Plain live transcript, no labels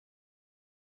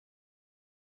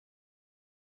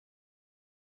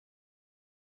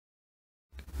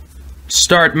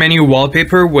Start menu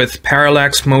wallpaper with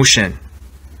parallax motion.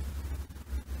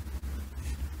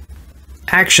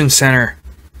 Action Center.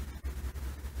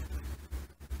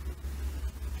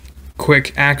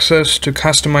 Quick access to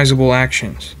customizable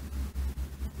actions.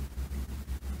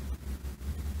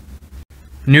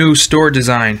 New store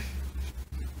design.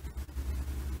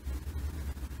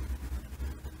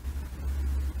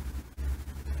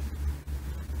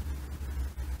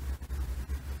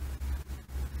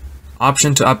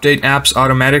 Option to update apps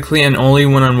automatically and only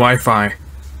when on Wi-Fi.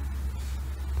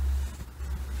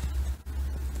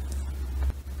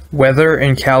 Weather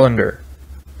and calendar.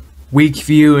 Week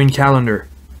view in calendar.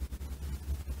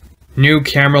 New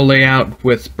camera layout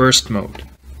with burst mode.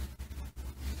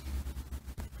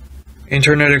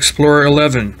 Internet Explorer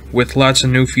 11 with lots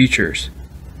of new features.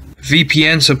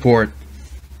 VPN support.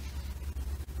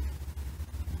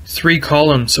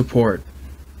 3-column support.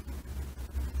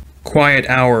 Quiet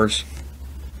hours.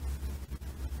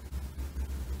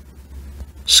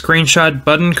 Screenshot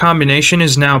button combination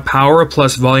is now power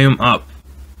plus volume up.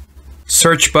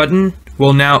 Search button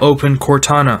will now open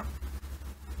Cortana.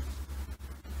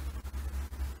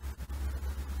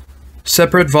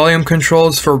 Separate volume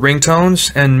controls for ringtones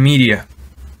and media.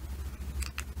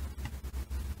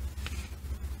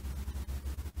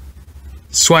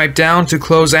 Swipe down to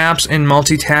close apps in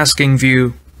multitasking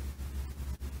view.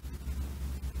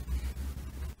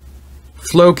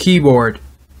 Flow keyboard.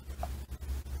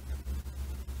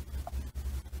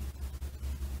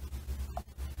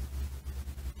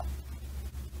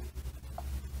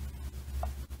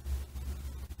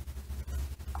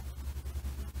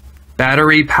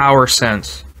 Battery power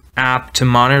sense. App to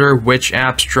monitor which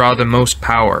apps draw the most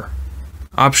power.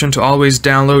 Option to always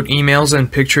download emails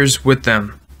and pictures with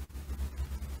them.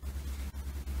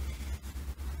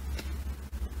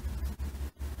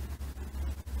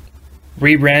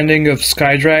 Rebranding of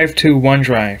SkyDrive to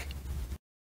OneDrive.